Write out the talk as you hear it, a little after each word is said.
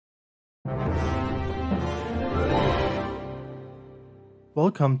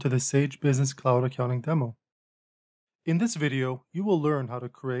Welcome to the Sage Business Cloud Accounting demo. In this video, you will learn how to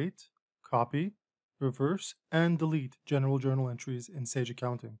create, copy, reverse, and delete general journal entries in Sage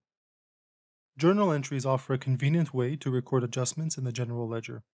Accounting. Journal entries offer a convenient way to record adjustments in the general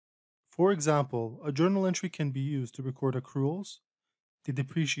ledger. For example, a journal entry can be used to record accruals, the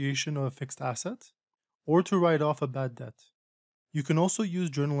depreciation of a fixed asset, or to write off a bad debt. You can also use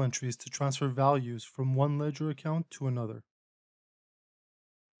journal entries to transfer values from one ledger account to another.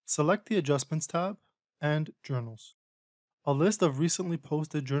 Select the Adjustments tab and Journals. A list of recently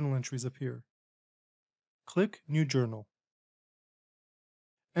posted journal entries appear. Click New Journal.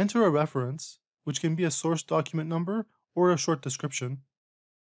 Enter a reference, which can be a source document number or a short description.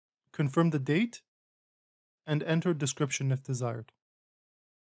 Confirm the date, and enter description if desired.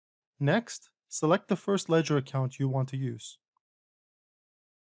 Next, select the first ledger account you want to use.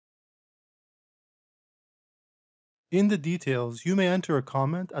 In the details, you may enter a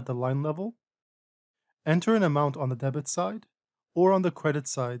comment at the line level, enter an amount on the debit side, or on the credit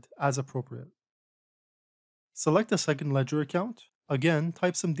side as appropriate. Select a second ledger account, again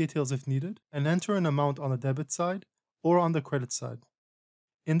type some details if needed, and enter an amount on the debit side or on the credit side.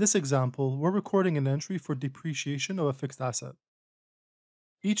 In this example, we're recording an entry for depreciation of a fixed asset.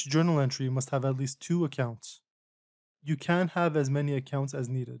 Each journal entry must have at least 2 accounts. You can have as many accounts as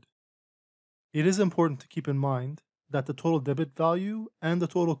needed. It is important to keep in mind that the total debit value and the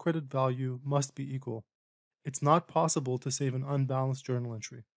total credit value must be equal. It's not possible to save an unbalanced journal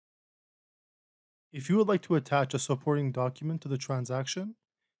entry. If you would like to attach a supporting document to the transaction,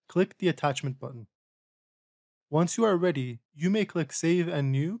 click the Attachment button. Once you are ready, you may click Save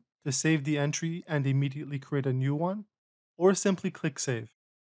and New to save the entry and immediately create a new one, or simply click Save.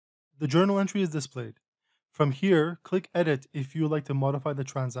 The journal entry is displayed. From here, click Edit if you would like to modify the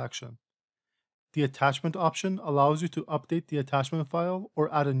transaction. The Attachment option allows you to update the attachment file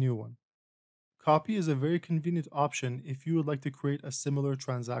or add a new one. Copy is a very convenient option if you would like to create a similar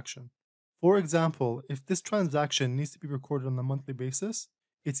transaction. For example, if this transaction needs to be recorded on a monthly basis,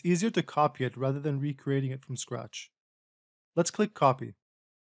 it's easier to copy it rather than recreating it from scratch. Let's click Copy.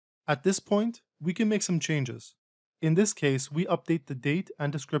 At this point, we can make some changes. In this case, we update the date and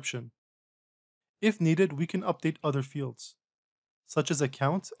description. If needed, we can update other fields, such as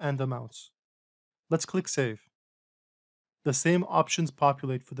accounts and amounts. Let's click Save. The same options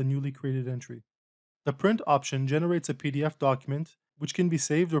populate for the newly created entry. The Print option generates a PDF document which can be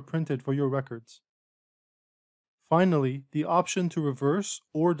saved or printed for your records. Finally, the option to reverse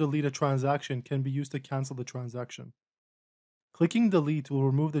or delete a transaction can be used to cancel the transaction. Clicking Delete will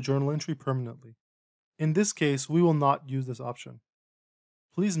remove the journal entry permanently. In this case, we will not use this option.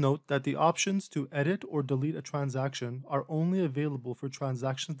 Please note that the options to edit or delete a transaction are only available for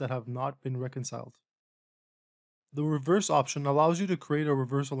transactions that have not been reconciled. The Reverse option allows you to create a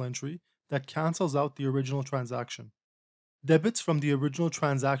reversal entry that cancels out the original transaction. Debits from the original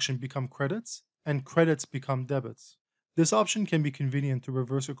transaction become credits, and credits become debits. This option can be convenient to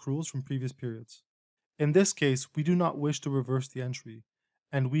reverse accruals from previous periods. In this case, we do not wish to reverse the entry,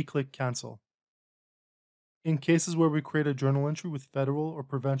 and we click Cancel. In cases where we create a journal entry with federal or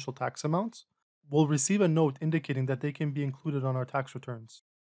provincial tax amounts, we'll receive a note indicating that they can be included on our tax returns.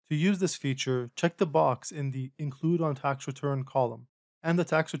 To use this feature, check the box in the Include on Tax Return column, and the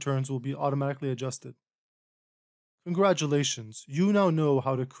tax returns will be automatically adjusted. Congratulations, you now know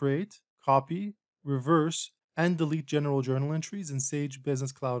how to create, copy, reverse, and delete general journal entries in Sage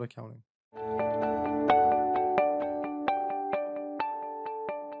Business Cloud Accounting.